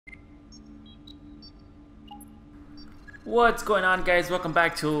What's going on, guys? Welcome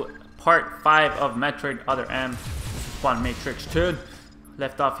back to part 5 of Metroid Other M. One Matrix 2.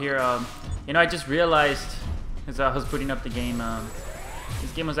 Left off here. I just realized as I was putting up the game,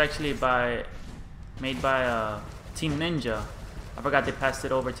 this game was actually made by Team Ninja. I forgot they passed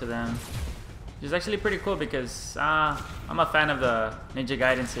it over to them. Which is actually pretty cool because I'm a fan of the Ninja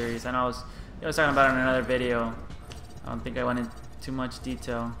Gaiden series, and I was talking about it in another video. I don't think I went into too much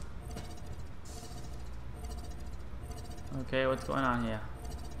detail. Okay, what's going on here?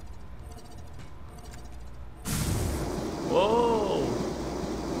 Whoa!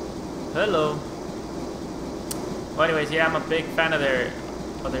 Hello. Well, anyways, yeah, I'm a big fan of their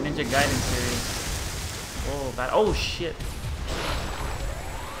Ninja Gaiden series. Whoa, bad. Oh shit!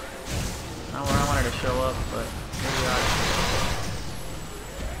 Not where I wanted to show up, but here we are.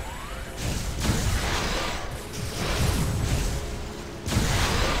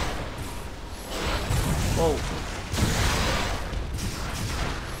 Whoa!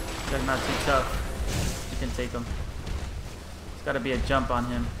 They're not too tough. You can take him. There's got to be a jump on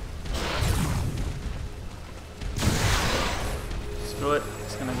him. Screw it.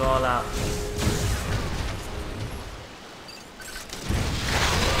 It's gonna go all out.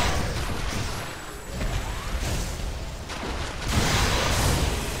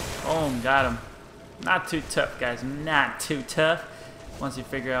 Boom, got him. Not too tough, guys. Not too tough. Once you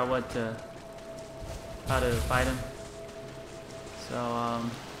figure out how to fight him. So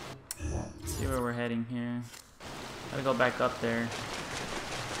let's see where we're heading here. Gotta go back up there.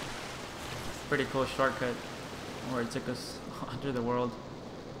 Pretty cool shortcut where it took us under the world.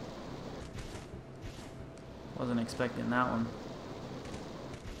 Wasn't expecting that one.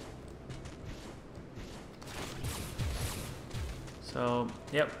 So,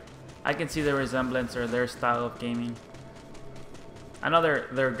 yep. I can see the resemblance or their style of gaming. I know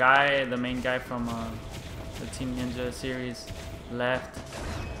the main guy from the Team Ninja series left.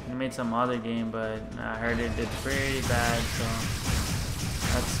 He made some other game, but I heard it did pretty bad, so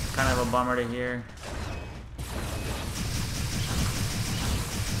that's kind of a bummer to hear.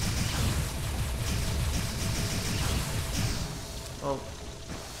 Oh,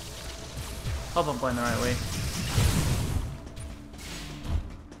 hope I'm going the right way.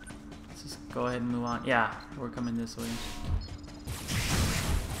 Let's just go ahead and move on. Yeah, we're coming this way.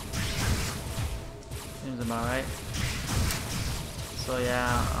 Seems about right. So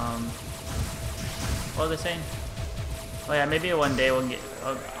yeah, what was I saying? Oh yeah, maybe one day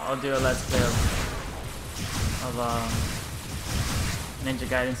I'll do a let's play of Ninja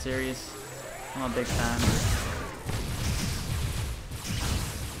Gaiden series. I'm a big fan.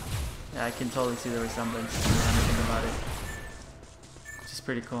 Yeah, I can totally see the resemblance when I think about it. Which is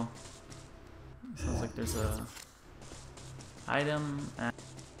pretty cool. Sounds like there's a item and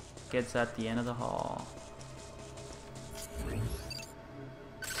gets at the end of the hall.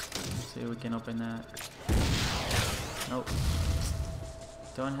 See if we can open that. Nope.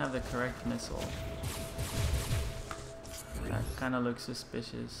 Don't have the correct missile. That kind of looks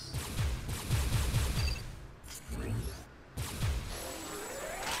suspicious.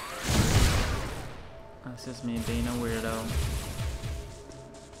 That's just me being a weirdo.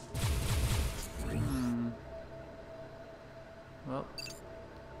 Well,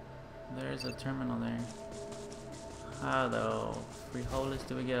 there's a terminal there. How the frijoles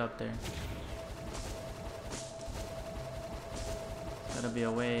do we get up there? Gotta be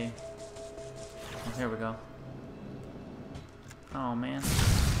a way. Oh, here we go. Oh man.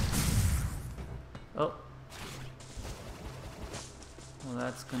 Oh. Well,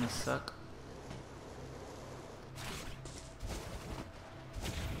 that's gonna suck.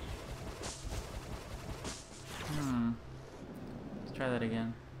 Let's try that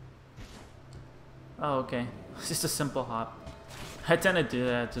again. Oh, okay. It's just a simple hop. I tend to do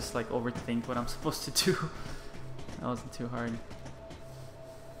that, just like overthink what I'm supposed to do. That wasn't too hard.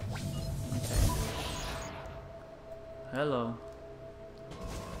 Okay. Hello.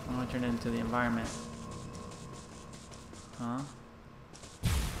 I'm gonna turn it into the environment. Huh?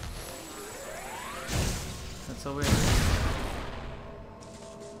 That's so weird.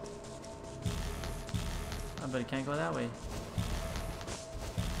 Oh, but it can't go that way.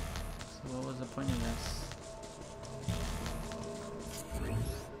 So what was the point of this?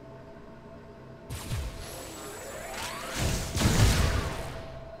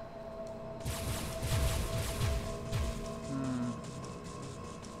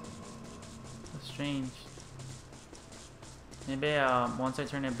 That's strange. Maybe once I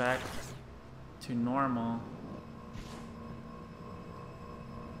turn it back to normal,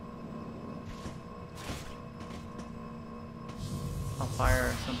 I'll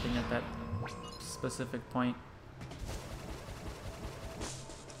fire something at that specific point.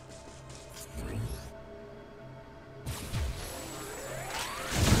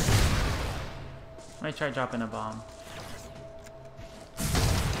 Let me try dropping a bomb.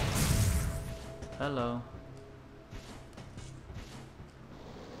 Hello.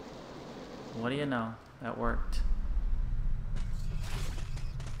 What do you know? That worked.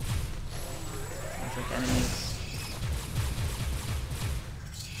 Sounds like enemies.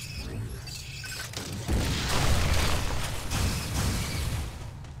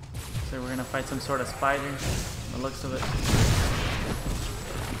 So we're gonna fight some sort of spider, from the looks of it.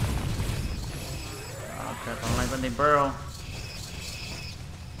 Oh crap, I don't like when they burrow.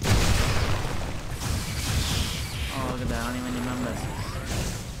 Oh, look at that, I don't even remember this.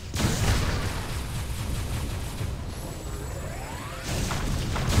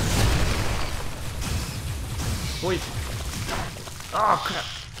 Oi! Oh crap,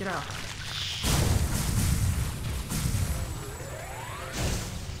 get out.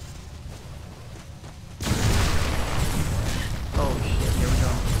 Oh shit, here we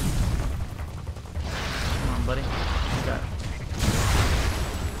go. Come on, buddy. You got it.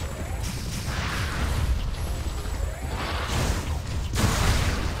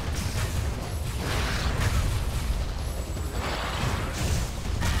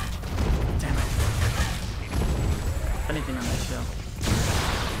 Damn it. Anything on this show.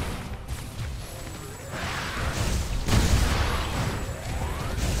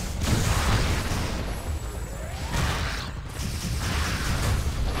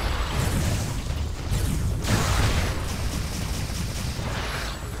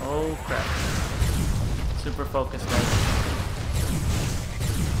 Oh crap. Super focused, right?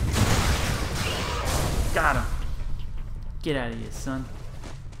 Got him. Get out of here, son.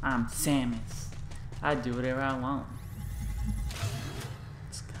 I'm Samus. I do whatever I want.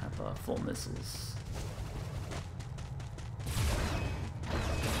 Let's have full missiles.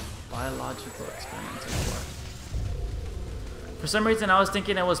 Biological experimental war. For some reason I was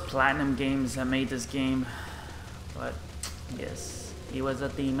thinking it was Platinum Games that made this game. But yes, he was a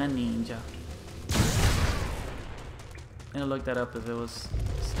demon ninja. I'm gonna look that up if it was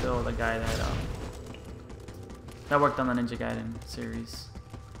still the guy that worked on the Ninja Gaiden series.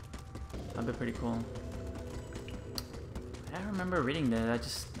 That'd be pretty cool. I remember reading that.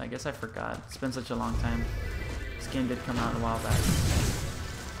 I guess I forgot. It's been such a long time. This game did come out a while back.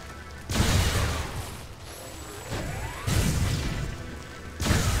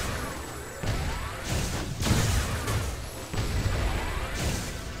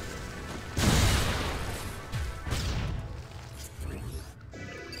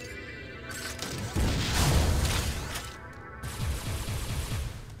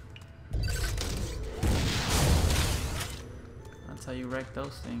 That's how you wreck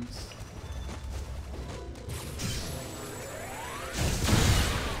those things.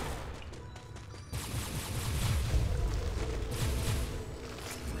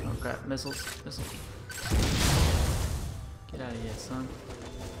 Oh crap, missiles, missiles. Get out of here, son.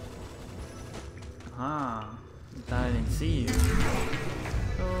 Ah, I thought I didn't see you.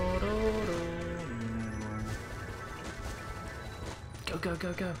 Go, go,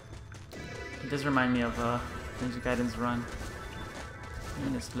 go, go. It does remind me of Ninja Gaiden's run. I'm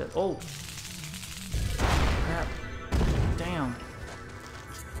gonna split. Oh! Crap. Damn.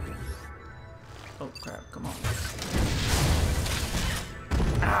 Oh crap, come on.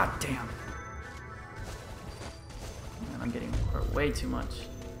 Ah, damn. Man, I'm getting hurt way too much.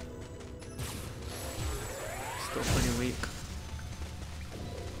 Still pretty weak.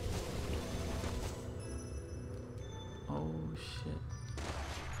 Oh shit.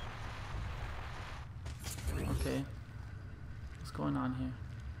 Okay. What's going on here?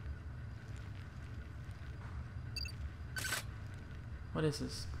 What is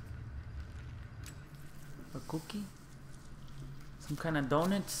this? A cookie? Some kind of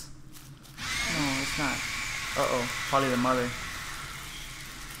donuts? No, it's not. Uh-oh, probably the mother.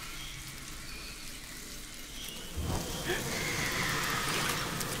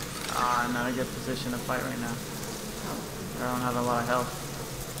 Ah, I'm not in a good position to fight right now. I don't have a lot of health.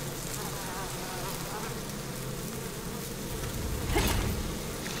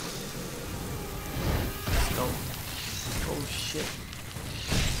 Let's go. Oh shit.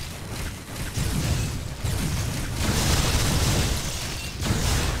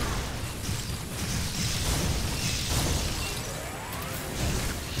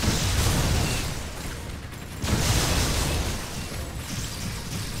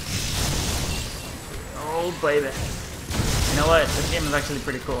 Oh baby. You know what? This game is actually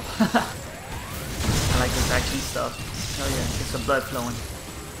pretty cool. I like this action stuff. Oh yeah, gets the blood flowing.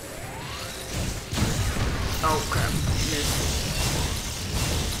 Oh crap, missed.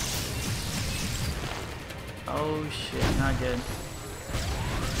 Oh shit, not good.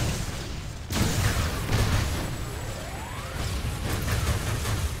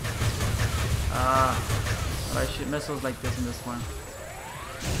 But I shoot missiles like this in this one.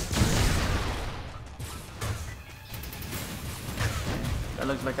 That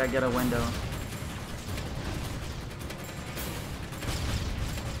looks like I get a window.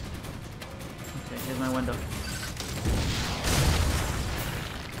 Okay, here's my window.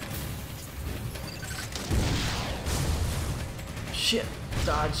 Shit!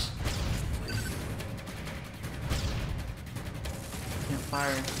 Dodge. Can't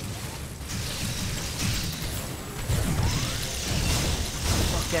fire.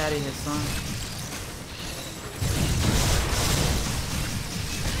 Fuck out of here, son.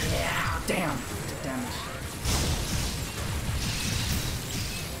 Yeah, damn. Took damage.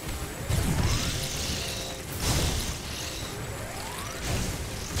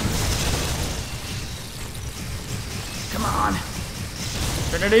 Come on.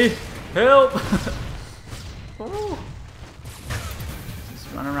 Trinity, help! Woo. Just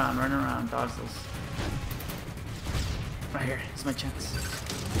run around, dodge those. Right here, it's my chance.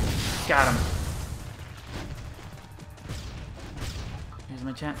 Got him. Here's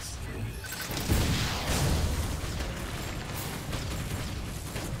my chance.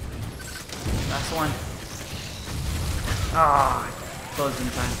 Last one. Ah, closed in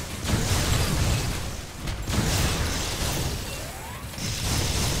time.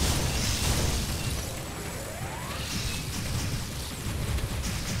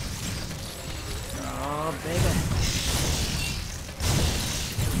 Baby.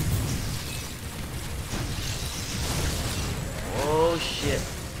 Oh shit.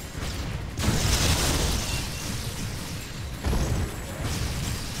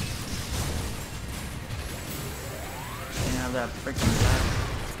 Can't have that freaking blast.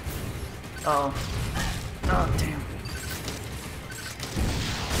 Uh oh. Oh damn.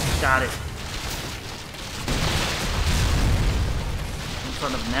 Got it. Some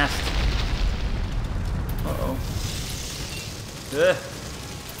sort of nest. Uh-oh. Ugh.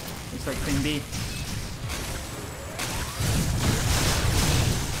 Looks like Queen Bee.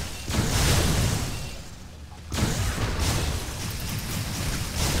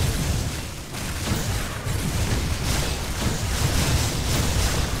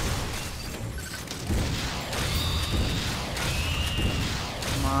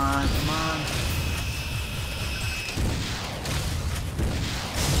 Come on, come on.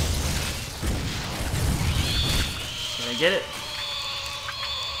 Get it?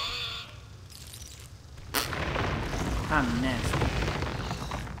 I'm nasty.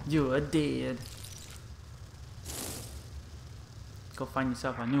 You are dead. Go find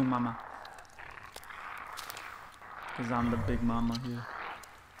yourself a new mama. Cause I'm the big mama here.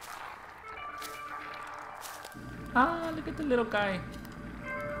 Ah, look at the little guy.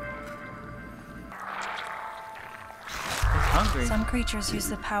 He's hungry. Some creatures use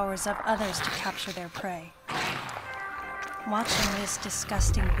the powers of others to capture their prey. Watching this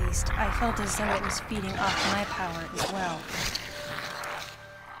disgusting beast, I felt as though it was feeding off my power as well.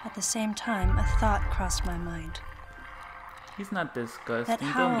 At the same time, a thought crossed my mind. He's not disgusting. That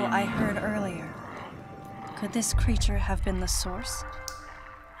howl I heard earlier. Could this creature have been the source?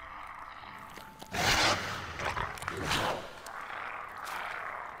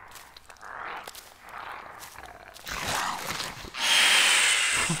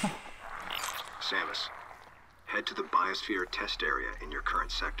 Samus, head to the biosphere test area in your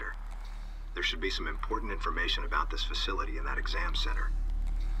current sector. There should be some important information about this facility in that exam center.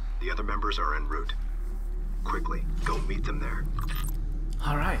 The other members are en route. Quickly, go meet them there.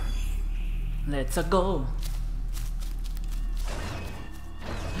 Alright. Let's go.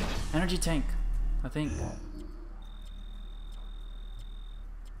 Energy tank, I think. Oh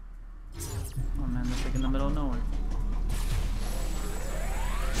man, that's like in the middle of nowhere.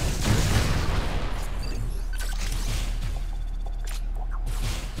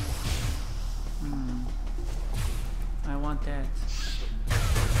 I want that.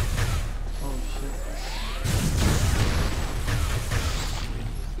 Oh shit.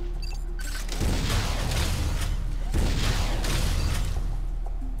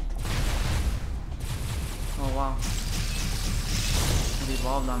 Oh wow. It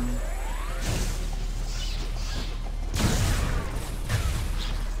evolved on me.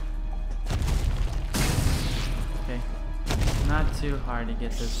 Okay. Not too hard to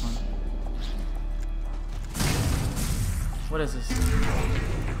get this one. What is this?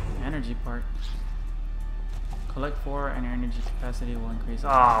 Energy part. Collect 4 and your energy capacity will increase.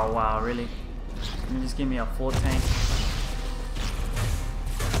 Oh wow, really? Can you just give me a full tank?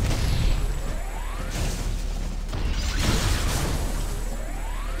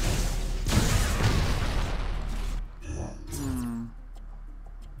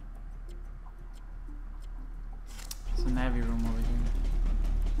 It's a Navi room over here.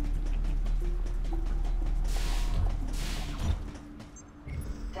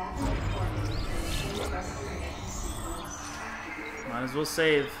 Might as well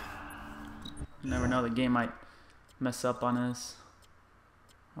save. You never know, the game might mess up on us.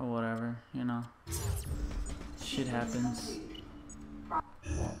 Or whatever, you know. Shit happens.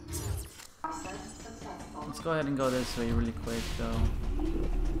 Let's go ahead and go this way really quick though.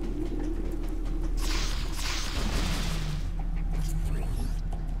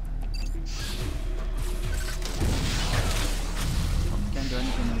 Can't do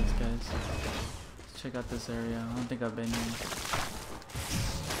anything to these guys. Let's check out this area. I don't think I've been here.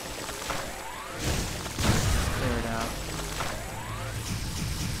 Clear it out.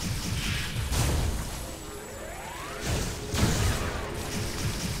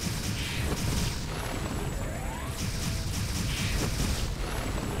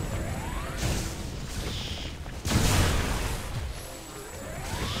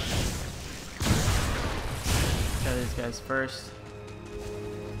 Try these guys first.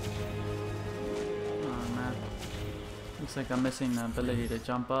 Oh man. Looks like I'm missing the ability to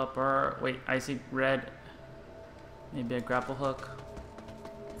jump up, or wait, I see red. Maybe a grapple hook.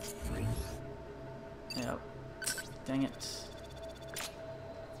 Yep. Dang it.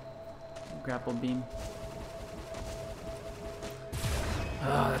 Grapple beam.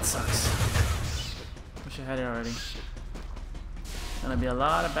 Oh, that sucks. Wish I had it already. Gonna be a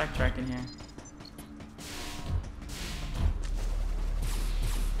lot of backtracking here.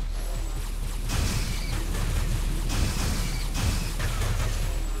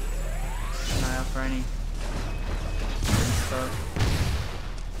 Keep an eye out for any stuff.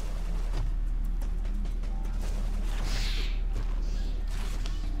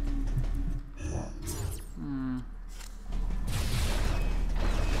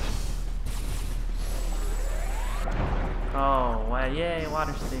 Oh, wow, yay,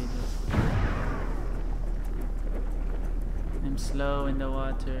 water stages. I'm slow in the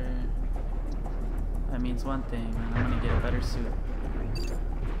water. That means one thing, I'm gonna get a better suit.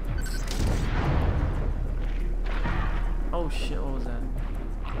 Oh shit, what was that?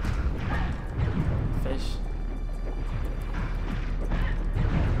 Fish.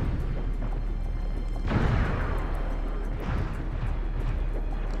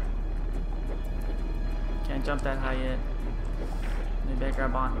 Can't jump that high yet. Maybe I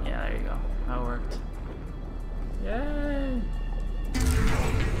grab on. Yeah, there you go. That worked. Yay!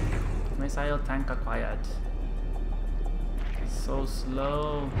 Missile tank acquired. So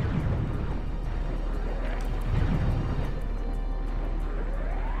slow.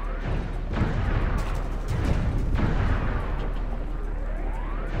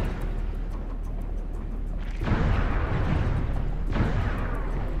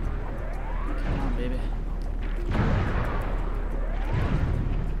 Come on, baby.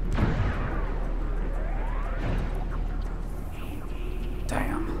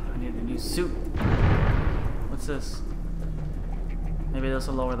 Suit. What's this? Maybe this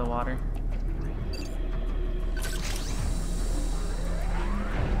will lower the water.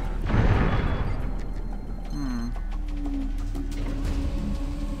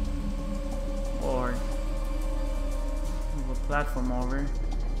 Or move a platform over and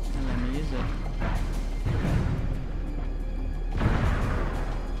let me use it.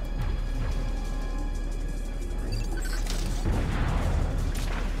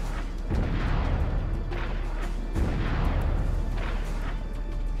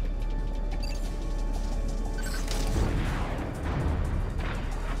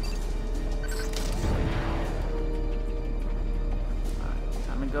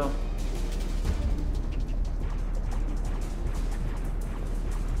 Go.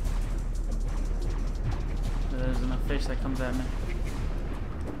 There's enough fish that comes at me.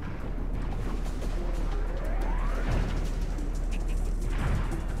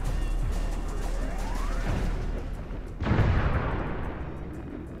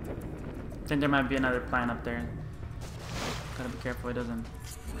 I think there might be another plant up there. Gotta be careful it doesn't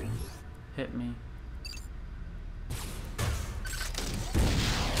hit me.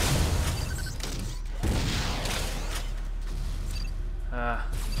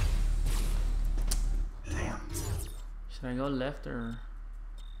 Damn. Should I go left or?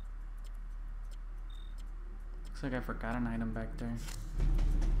 Looks like I forgot an item back there.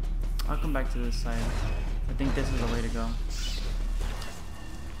 I'll come back to this side. I think this is the way to go.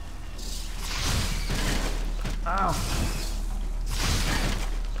 Ow!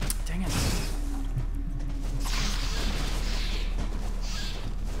 Dang it.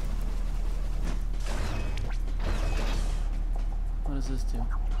 What does this do?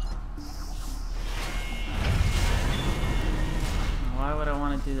 Why would I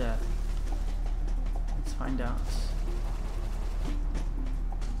want to do that? Let's find out.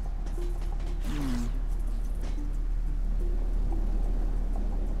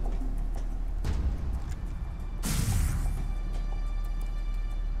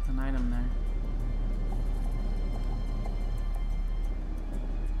 An item there.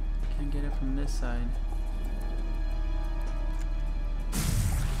 Can't get it from this side.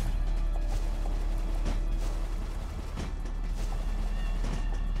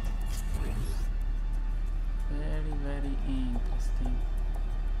 Very interesting.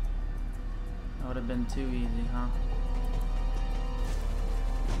 That would have been too easy, huh?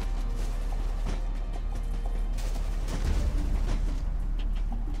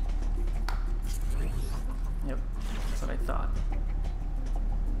 Yep, that's what I thought.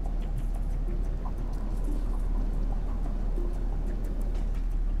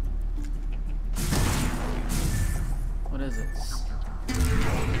 What is it?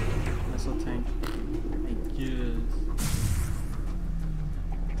 Missile tank. I guess.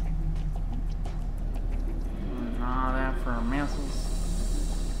 All that for missiles.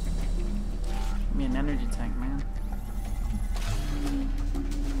 Give me an energy tank, man.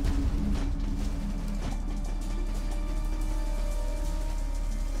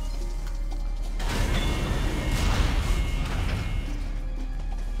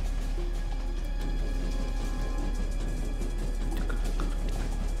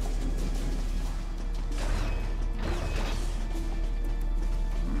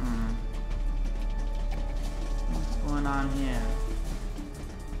 On here.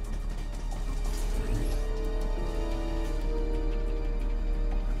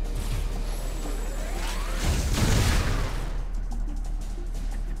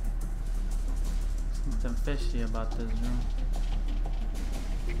 Something fishy about this room.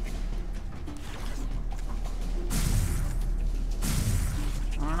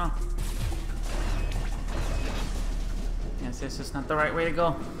 I don't know. Guess it's just not the right way to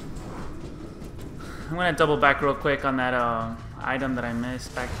go. I'm gonna double back real quick on that item that I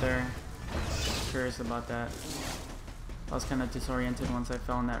missed back there. Curious about that. I was kind of disoriented once I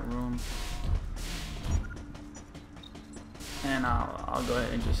fell in that room. And I'll go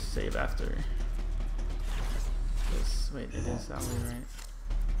ahead and just save after this. Wait, it is that way, right?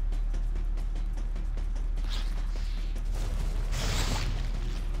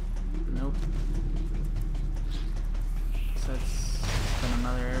 Nope. So it's in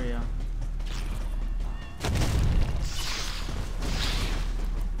another area.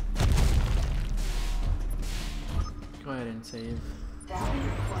 Go ahead and save.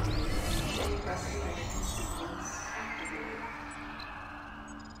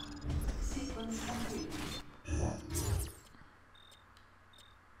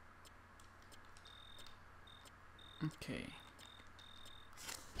 Okay.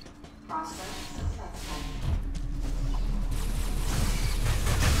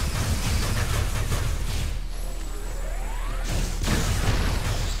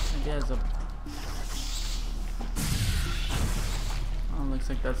 Maybe as a looks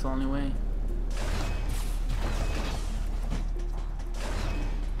like that's the only way.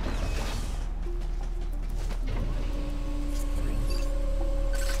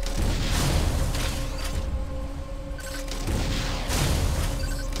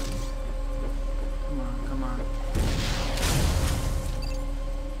 Come on.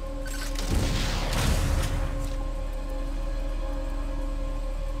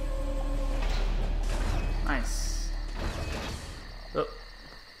 Nice. Oh.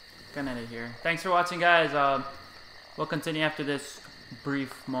 Gonna end it here. Thanks for watching, guys. We'll continue after this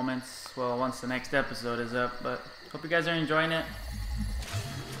brief moments. Well, once the next episode is up. But hope you guys are enjoying it.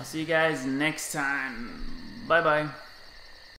 I'll see you guys next time. Bye bye.